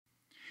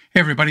Hey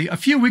everybody, a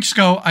few weeks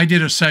ago I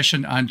did a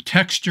session on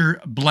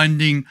texture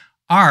blending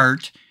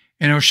art,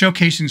 and it was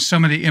showcasing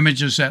some of the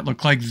images that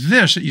look like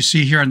this that you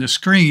see here on the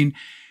screen.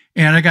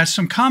 And I got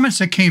some comments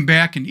that came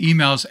back in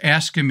emails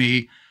asking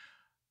me,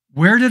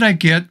 where did I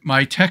get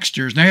my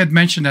textures? And I had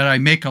mentioned that I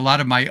make a lot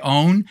of my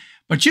own,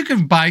 but you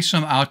can buy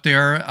some out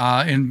there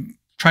and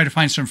try to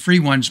find some free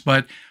ones.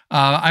 But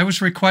I was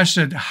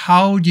requested,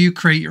 how do you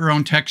create your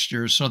own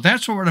textures? So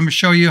that's what I'm going to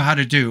show you how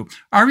to do.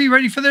 Are we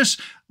ready for this?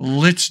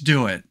 Let's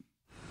do it.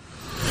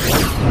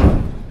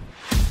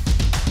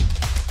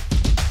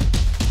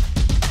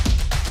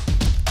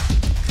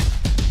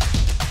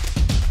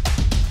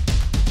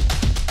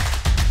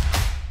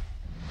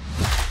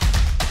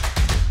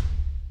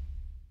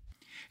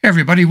 Hey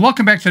everybody,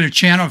 welcome back to the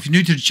channel. If you're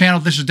new to the channel,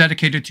 this is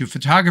dedicated to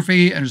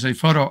photography and as a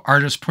photo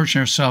artist pushing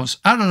ourselves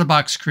out of the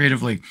box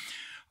creatively.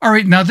 All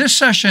right, now this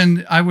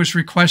session I was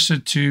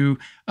requested to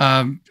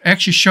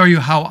actually show you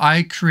how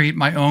I create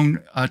my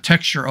own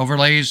texture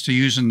overlays to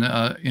use in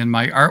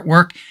my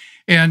artwork.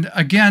 And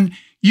again,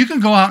 you can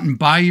go out and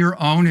buy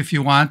your own if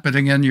you want, but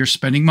again, you're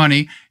spending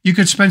money. You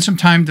could spend some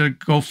time to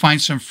go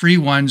find some free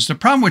ones. The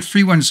problem with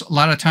free ones a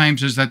lot of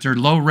times is that they're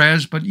low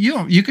res, but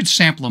you could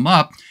sample them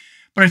up.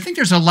 But I think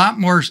there's a lot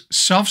more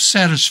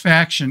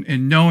self-satisfaction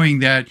in knowing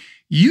that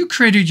you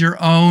created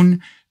your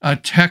own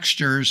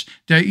textures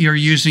that you're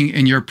using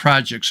in your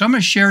project. So I'm going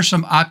to share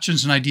some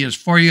options and ideas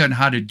for you on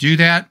how to do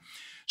that.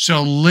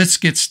 So let's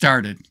get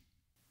started.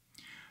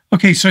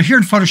 Okay, so here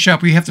in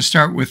Photoshop, we have to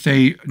start with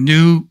a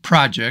new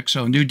project,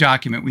 so a new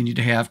document we need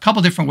to have. A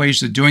couple different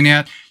ways of doing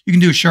that. You can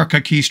do a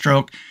shortcut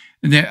keystroke.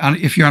 And then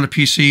if you're on a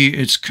PC,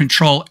 it's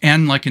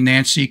Control-N like a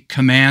Nancy,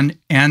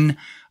 Command-N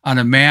on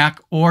a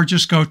Mac, or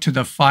just go to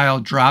the File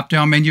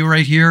drop-down menu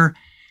right here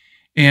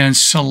and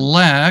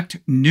select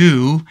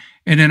New.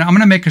 And then I'm going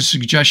to make a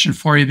suggestion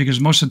for you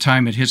because most of the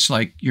time it hits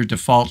like your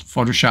default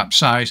Photoshop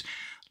size.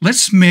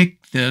 Let's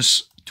make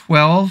this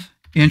 12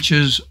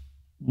 inches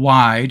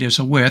wide as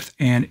a width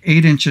and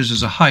 8 inches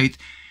as a height.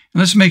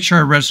 And let's make sure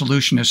our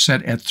resolution is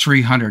set at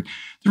 300.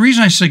 The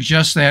reason I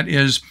suggest that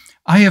is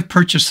I have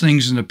purchased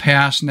things in the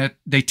past and that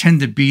they tend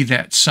to be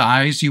that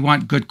size. You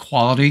want good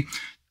quality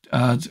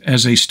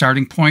as a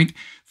starting point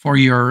for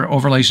your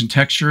overlays and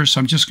textures. So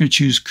I'm just going to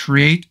choose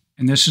Create,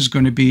 and this is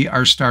going to be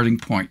our starting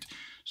point.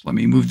 So let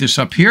me move this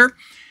up here.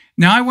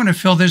 Now I want to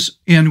fill this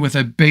in with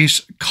a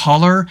base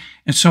color.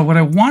 And so what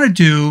I want to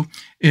do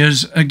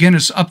is, again,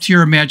 it's up to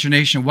your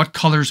imagination. What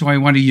colors do I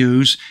want to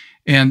use?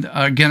 And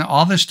again,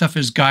 all this stuff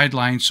is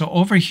guidelines. So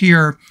over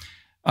here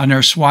on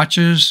our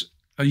swatches,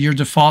 your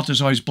default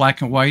is always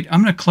black and white.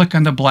 I'm going to click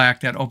on the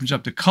black. That opens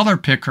up the color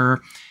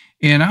picker.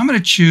 And I'm going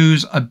to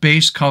choose a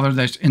base color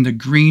that's in the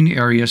green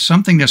area,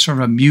 something that's sort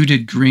of a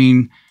muted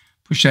green.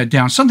 Push that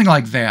down, something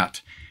like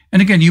that.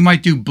 And again, you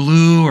might do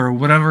blue or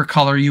whatever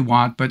color you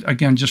want, but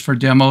again, just for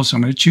demos,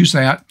 I'm going to choose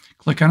that.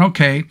 Click on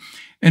OK.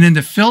 And then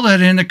to fill that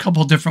in, a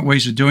couple different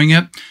ways of doing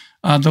it.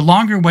 The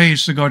longer way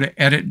is to go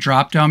to Edit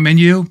drop-down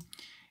menu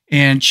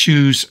and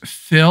choose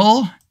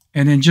Fill,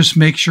 and then just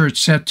make sure it's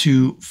set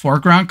to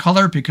foreground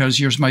color because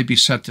yours might be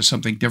set to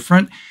something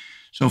different.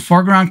 So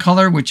foreground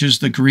color, which is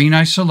the green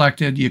I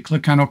selected, you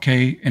click on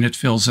OK, and it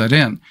fills that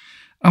in.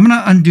 I'm going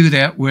to undo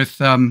that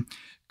with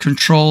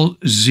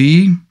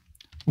Control-Z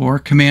or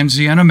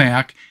Command-Z on a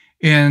Mac.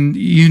 And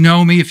you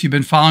know me, if you've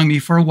been following me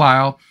for a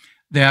while,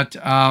 that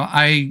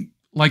I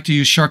like to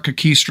use shortcut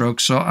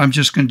keystrokes. So I'm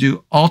just going to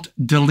do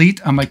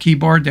Alt-Delete on my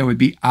keyboard. That would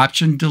be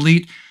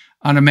Option-Delete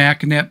on a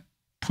Mac, and that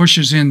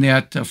pushes in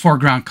that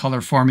foreground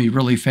color for me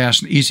really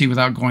fast and easy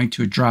without going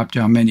to a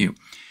drop-down menu.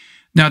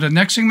 Now, the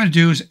next thing I'm going to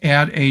do is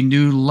add a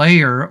new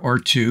layer or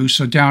two.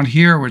 So down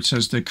here where it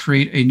says to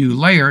create a new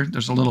layer,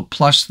 there's a little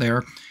plus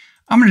there.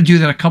 I'm going to do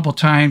that a couple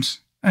times.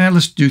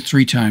 Let's do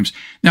 3 times.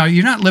 Now,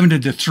 you're not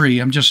limited to 3.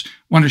 I'm just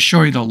want to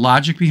show you the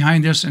logic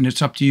behind this, and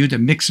it's up to you to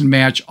mix and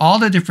match all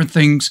the different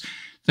things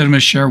that I'm going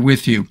to share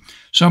with you.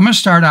 So I'm going to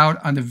start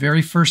out on the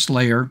very first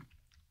layer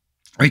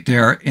right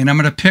there, and I'm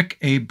going to pick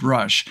a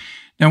brush.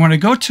 Now, when I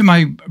go to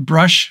my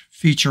brush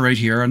feature right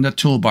here on the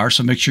toolbar,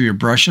 so make sure your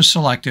brush is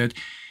selected.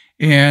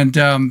 And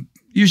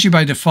usually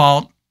by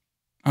default,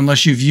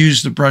 unless you've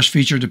used the brush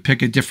feature to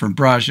pick a different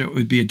brush, it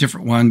would be a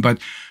different one. But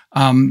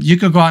you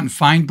could go out and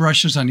find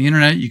brushes on the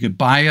internet. You could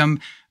buy them.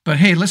 But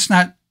hey, let's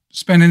not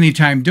spend any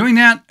time doing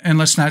that. And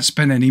let's not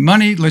spend any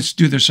money. Let's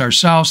do this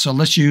ourselves. So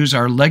let's use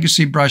our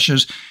legacy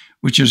brushes,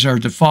 which is our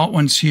default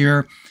ones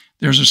here.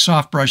 There's a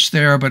soft brush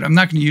there, but I'm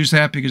not going to use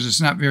that because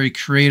it's not very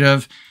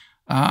creative.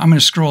 I'm going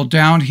to scroll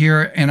down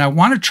here. And I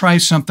want to try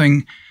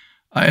something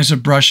as a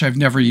brush I've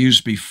never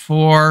used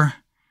before.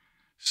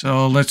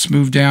 So let's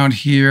move down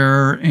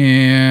here,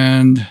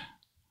 and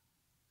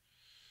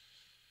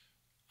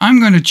I'm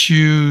going to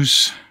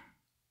choose,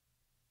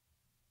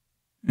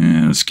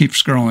 let's keep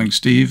scrolling,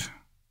 Steve.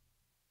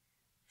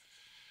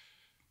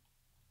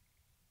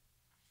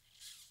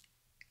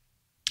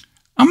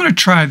 I'm going to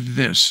try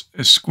this,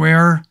 a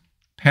square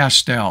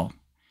pastel.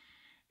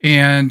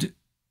 And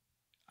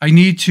I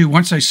need to,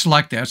 once I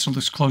select that, so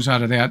let's close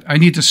out of that, I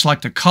need to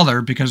select a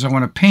color because I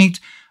want to paint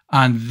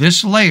on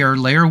this layer,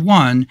 layer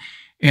 1.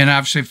 And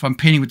obviously, if I'm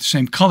painting with the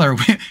same color,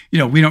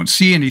 we don't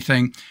see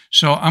anything.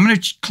 So I'm going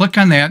to click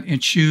on that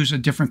and choose a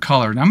different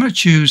color. And I'm going to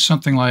choose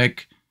something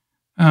like,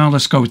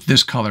 let's go with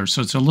this color.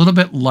 So it's a little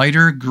bit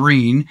lighter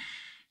green.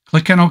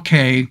 Click on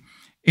OK.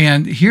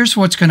 And here's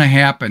what's going to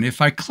happen. If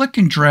I click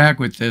and drag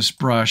with this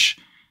brush,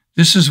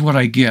 this is what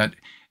I get.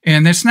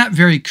 And that's not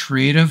very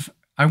creative.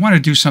 I want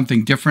to do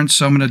something different.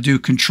 So I'm going to do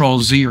Control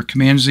Z or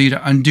Command Z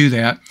to undo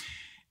that.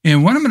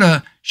 And what I'm going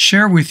to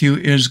share with you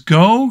is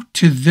go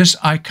to this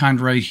icon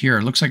right here.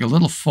 It looks like a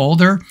little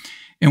folder.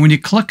 And when you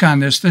click on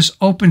this, this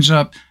opens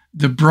up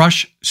the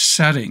brush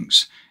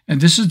settings.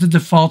 And this is the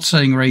default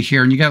setting right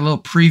here. And you got a little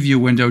preview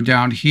window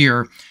down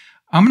here.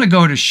 I'm going to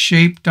go to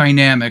Shape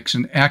Dynamics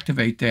and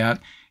activate that.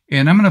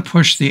 And I'm going to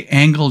push the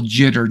angle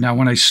jitter. Now,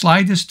 when I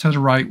slide this to the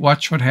right,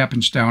 watch what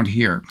happens down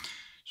here.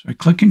 So I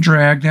click and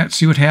drag that,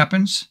 see what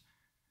happens?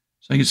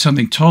 So I get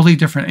something totally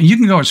different. And you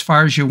can go as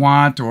far as you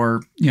want,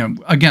 or,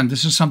 again,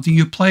 this is something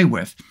you play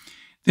with.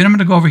 Then I'm going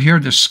to go over here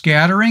to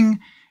scattering,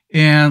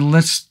 and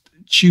let's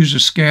choose a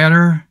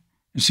scatter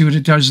and see what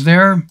it does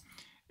there.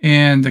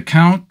 And the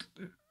count,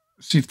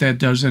 see if that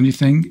does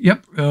anything.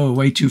 Yep, oh,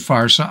 way too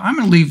far. So I'm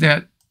going to leave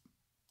that.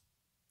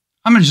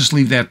 I'm going to just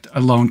leave that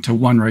alone to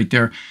 1 right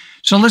there.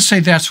 So let's say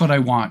that's what I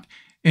want.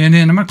 And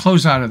then I'm going to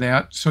close out of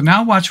that. So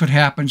now watch what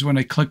happens when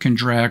I click and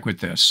drag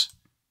with this.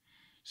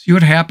 See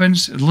what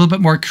happens? A little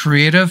bit more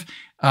creative.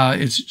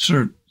 It's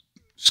sort of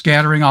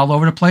scattering all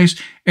over the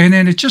place. And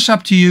then it's just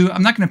up to you.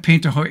 I'm not going to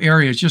paint the whole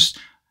area. It's just,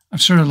 I'm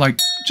sort of like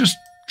just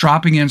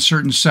dropping in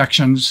certain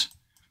sections.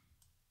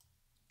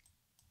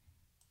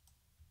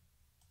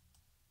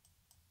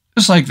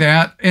 Just like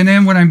that. And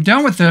then when I'm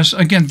done with this,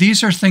 again,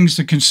 these are things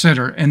to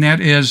consider. And that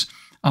is,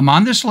 I'm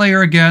on this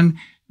layer again.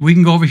 We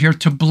can go over here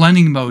to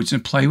blending modes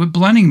and play with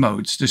blending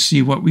modes to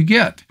see what we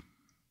get.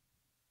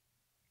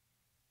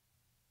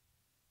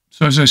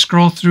 So as I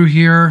scroll through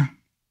here,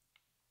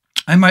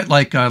 I might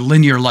like a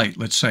linear light,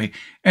 let's say.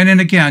 And then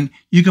again,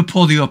 you can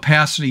pull the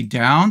opacity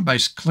down by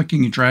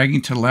clicking and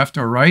dragging to the left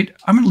or right.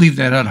 I'm going to leave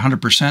that at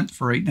 100%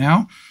 for right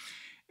now.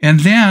 And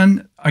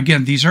then,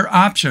 again, these are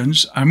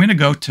options. I'm going to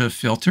go to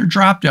Filter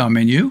drop-down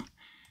menu,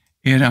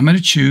 and I'm going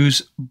to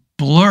choose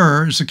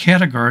Blur as a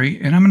category,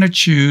 and I'm going to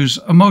choose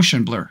a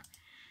motion blur.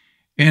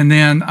 And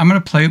then I'm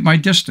going to play with my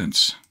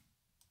distance.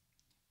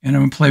 And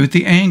I'm going to play with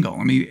the angle.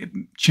 Let me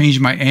change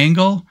my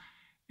angle.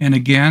 And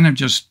again, I'm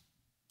just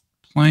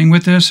playing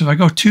with this. If I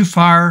go too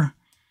far,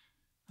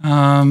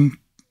 yeah,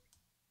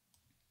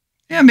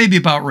 maybe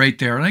about right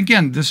there. And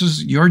again, this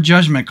is your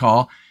judgment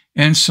call,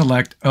 and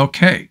select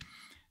OK.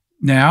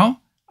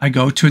 Now I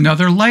go to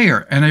another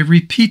layer and I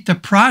repeat the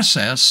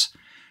process,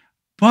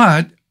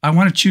 but I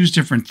want to choose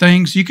different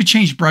things. You could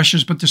change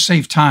brushes, but to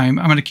save time,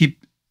 I'm going to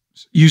keep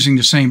using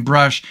the same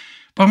brush.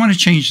 But I want to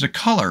change the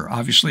color,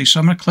 obviously. So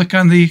I'm going to click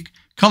on the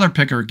color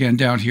picker again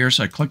down here.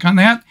 So I click on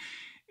that,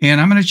 and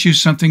I'm going to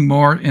choose something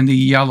more in the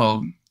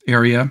yellow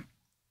area,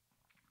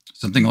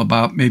 something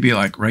about maybe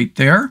like right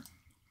there,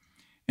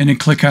 and then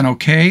click on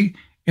OK.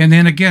 And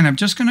then again, I'm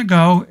just going to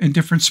go in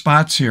different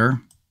spots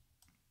here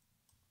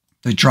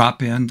to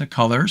drop in the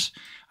colors.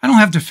 I don't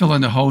have to fill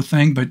in the whole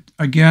thing, but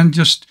again,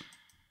 just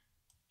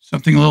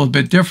something a little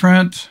bit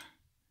different.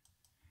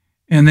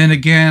 And then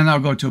again, I'll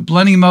go to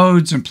blending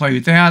modes and play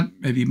with that.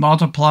 Maybe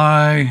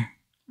multiply.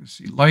 Let's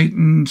see,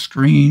 lighten,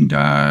 screen,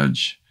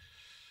 dodge.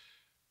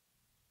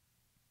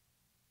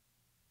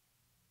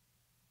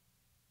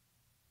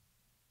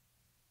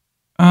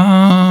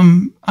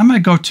 I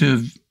might go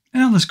to,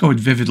 let's go with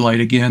vivid light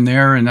again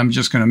there. And I'm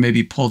just going to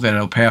maybe pull that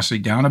opacity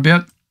down a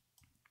bit.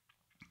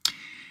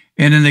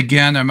 And then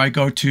again, I might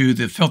go to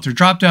the filter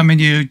drop-down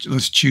menu.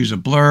 Let's choose a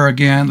blur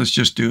again. Let's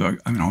just do a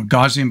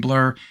Gaussian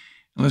blur.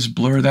 Let's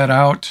blur that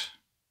out.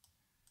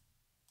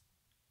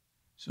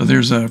 So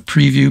there's a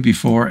preview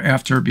before,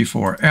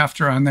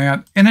 after on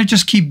that. And I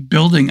just keep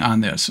building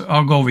on this.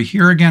 I'll go over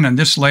here again on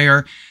this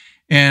layer,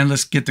 and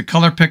let's get the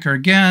color picker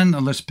again.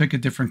 Let's pick a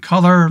different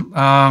color.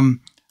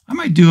 I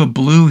might do a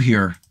blue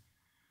here.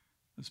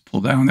 Let's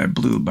pull down that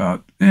blue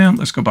about,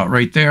 let's go about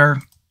right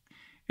there.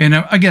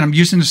 And again, I'm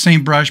using the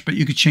same brush, but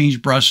you could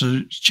change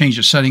brushes, change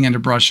the setting into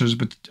brushes,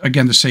 but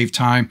again, to save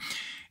time.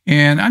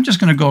 And I'm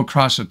just going to go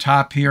across the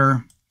top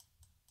here.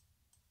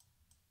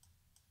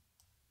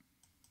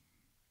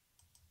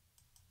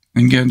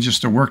 And again,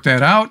 just to work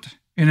that out.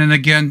 And then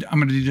again, I'm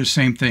going to do the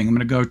same thing. I'm going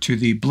to go to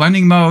the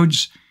blending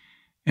modes,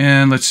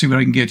 and let's see what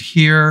I can get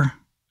here.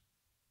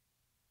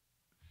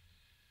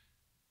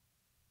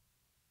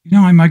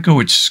 I might go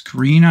with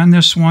screen on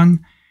this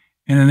one.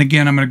 And then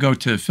again, I'm going to go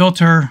to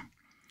filter,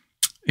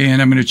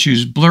 and I'm going to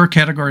choose blur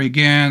category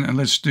again. And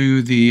let's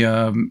do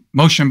the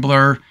motion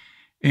blur.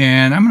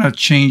 And I'm going to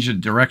change the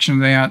direction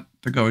of that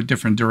to go a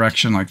different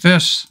direction like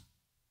this.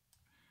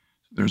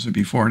 There's a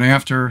before and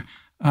after.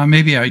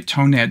 Maybe I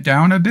tone that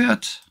down a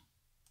bit.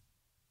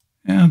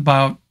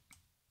 About,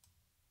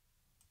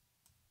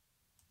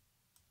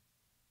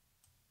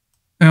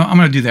 I'm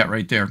going to do that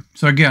right there.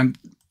 So again,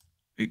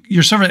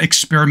 you're sort of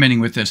experimenting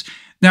with this.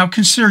 Now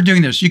consider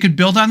doing this. You could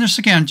build on this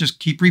again, just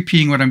keep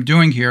repeating what I'm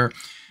doing here.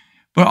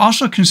 But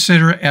also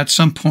consider at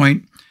some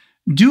point,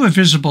 do a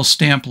visible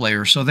stamp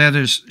layer. So that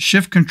is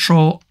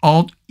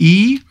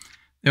Shift-Control-Alt-E.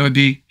 That would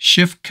be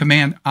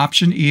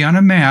Shift-Command-Option-E on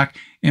a Mac.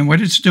 And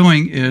what it's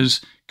doing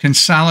is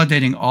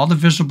consolidating all the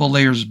visible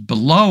layers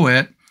below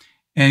it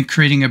and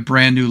creating a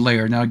brand new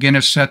layer. Now, again,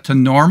 it's set to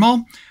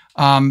normal.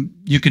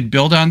 You could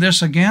build on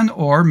this again,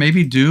 or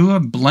maybe do a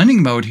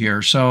blending mode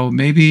here. So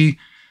maybe,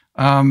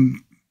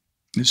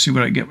 let's see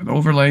what I get with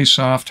overlay,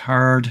 soft,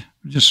 hard.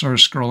 Just sort of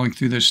scrolling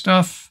through this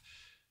stuff.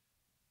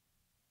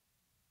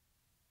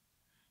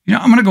 You know,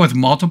 I'm going to go with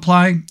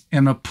multiply,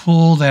 and I'll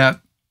pull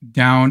that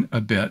down a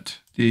bit,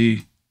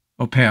 the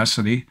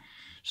opacity.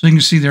 So you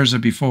can see there's a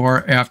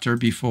before, after,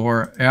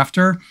 before,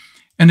 after.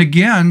 And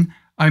again,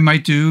 I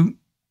might do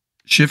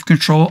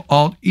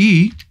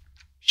Shift-Control-Alt-E,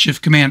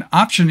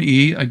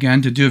 Shift-Command-Option-E,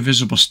 again, to do a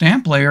visible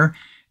stamp layer.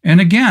 And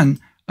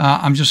again,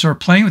 I'm just sort of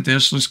playing with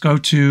this. Let's go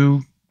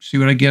to see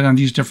what I get on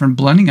these different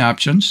blending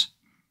options.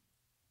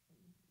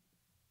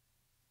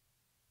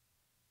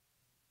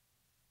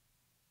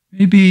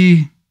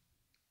 Maybe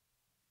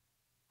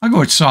I'll go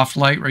with soft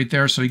light right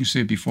there so you can see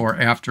it before,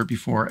 after,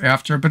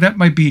 but that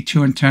might be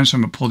too intense.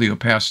 I'm going to pull the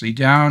opacity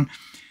down.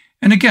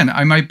 And again,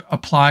 I might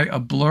apply a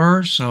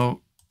blur.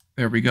 So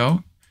there we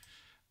go.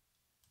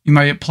 You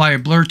might apply a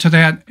blur to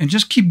that and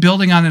just keep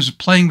building on this,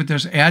 playing with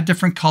this, add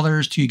different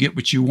colors till you get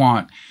what you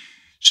want.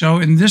 So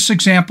in this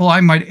example,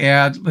 I might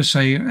add, let's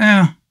say,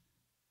 I'm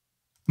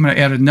going to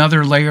add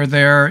another layer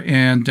there.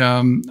 And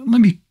let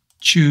me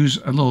choose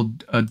a little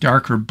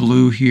darker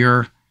blue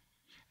here.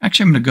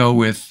 Actually, I'm going to go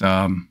with,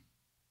 I'm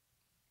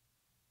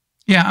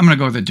going to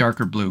go with a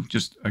darker blue,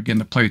 just again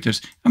to play with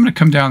this. I'm going to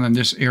come down in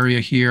this area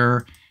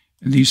here,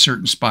 in these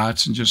certain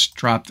spots, and just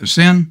drop this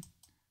in.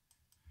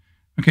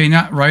 Okay,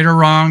 not right or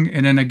wrong.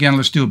 And then again,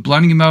 let's do a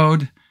blending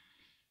mode.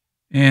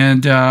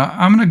 And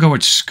I'm going to go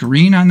with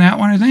screen on that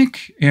one, I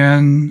think.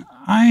 And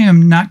I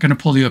am not going to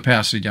pull the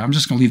opacity down. I'm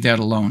just going to leave that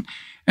alone.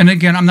 And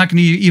again, I'm not going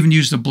to even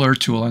use the blur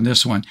tool on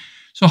this one.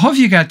 So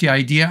hopefully you got the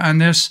idea on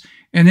this.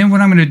 And then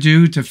what I'm going to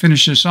do to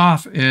finish this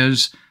off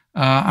is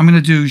I'm going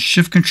to do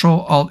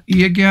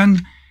Shift-Control-Alt-E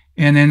again.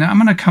 And then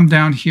I'm going to come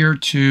down here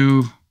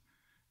to,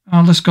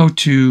 let's go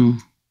to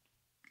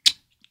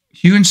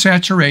Hue and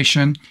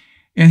Saturation.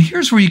 And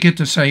here's where you get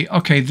to say,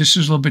 okay, this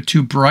is a little bit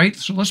too bright.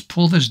 So let's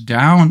pull this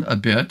down a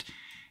bit.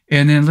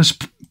 And then let's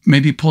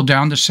maybe pull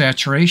down the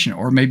saturation,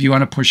 or maybe you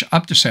want to push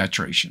up the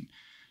saturation.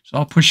 So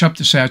I'll push up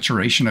the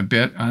saturation a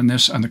bit on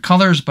this, on the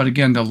colors. But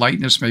again, the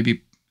lightness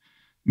maybe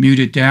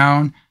muted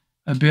down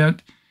a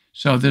bit.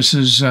 So this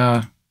is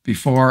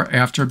before,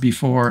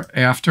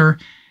 after.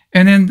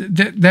 And then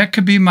that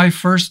could be my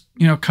first,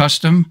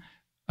 custom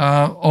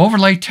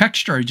overlay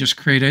texture I just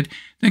created.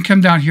 Then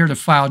come down here to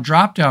File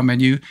drop-down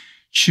menu,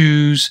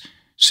 choose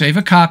Save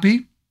a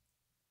Copy.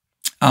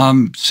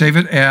 Save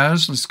it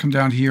as, let's come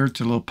down here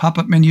to the little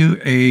pop-up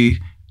menu, a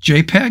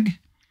JPEG.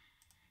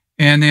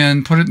 And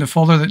then put it in the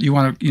folder that you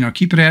want to,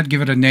 keep it at,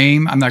 give it a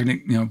name. I'm not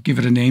going to, give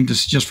it a name.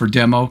 This is just for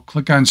demo.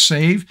 Click on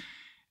Save.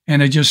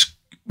 And I just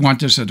want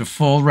this at a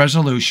full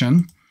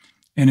resolution.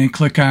 And then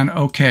click on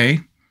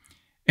OK.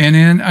 And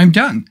then I'm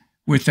done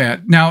with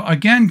that. Now,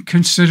 again,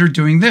 consider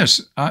doing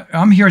this.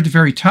 I'm here at the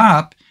very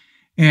top.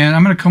 And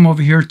I'm going to come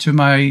over here to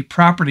my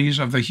properties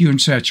of the hue and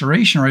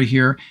saturation right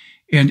here.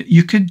 And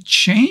you could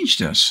change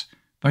this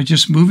by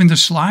just moving the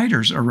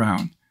sliders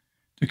around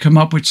to come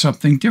up with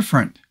something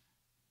different.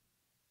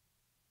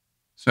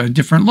 So a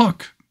different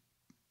look.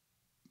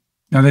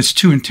 Now that's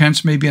too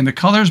intense maybe in the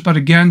colors, but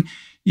again,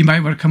 you might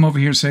want to come over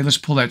here and say, let's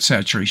pull that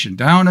saturation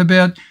down a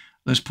bit.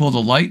 Let's pull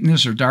the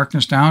lightness or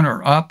darkness down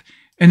or up.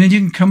 And then you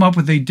can come up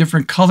with a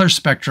different color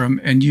spectrum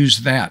and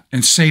use that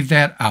and save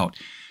that out.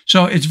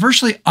 So it's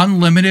virtually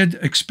unlimited.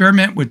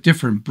 Experiment with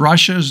different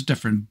brushes,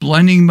 different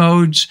blending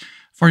modes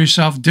for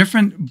yourself,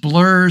 different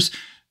blurs.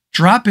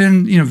 Drop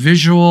in,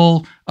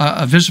 visual,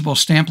 a visible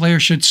stamp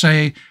layer, should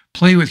say.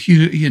 Play with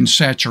hue and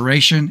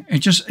saturation,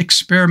 and just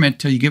experiment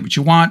till you get what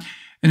you want,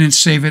 and then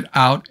save it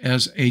out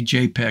as a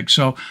JPEG.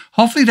 So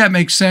hopefully that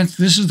makes sense.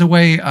 This is the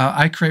way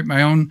I create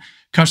my own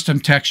custom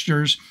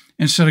textures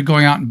instead of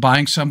going out and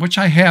buying some, which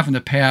I have in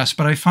the past.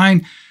 But I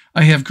find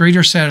I have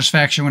greater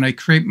satisfaction when I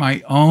create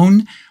my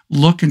own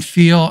look and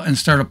feel and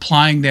start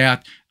applying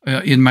that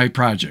in my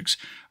projects.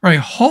 All right,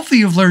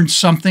 hopefully you've learned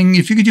something.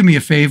 If you could do me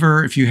a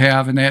favor, if you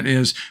have, and that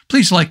is,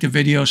 please like the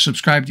video,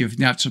 subscribe if you've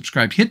not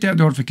subscribed, hit that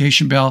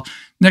notification bell.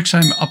 Next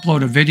time I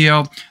upload a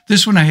video.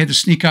 This one I had to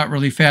sneak out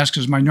really fast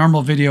because my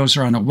normal videos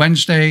are on a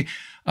Wednesday,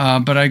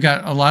 but I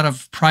got a lot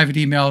of private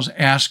emails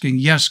asking,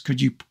 yes,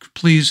 could you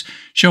please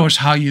show us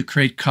how you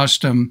create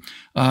custom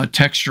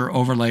texture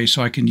overlays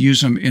so I can use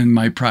them in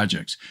my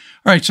projects.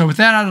 All right, so with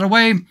that out of the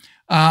way,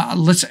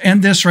 let's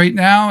end this right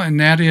now, and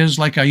that is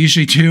like I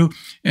usually do,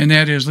 and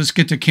that is let's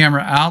get the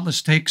camera out.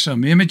 Let's take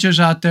some images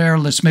out there.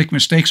 Let's make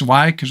mistakes.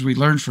 Why? Because we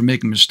learned from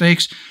making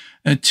mistakes.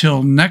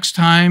 Until next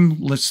time,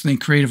 let's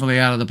think creatively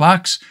out of the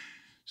box.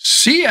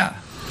 See ya.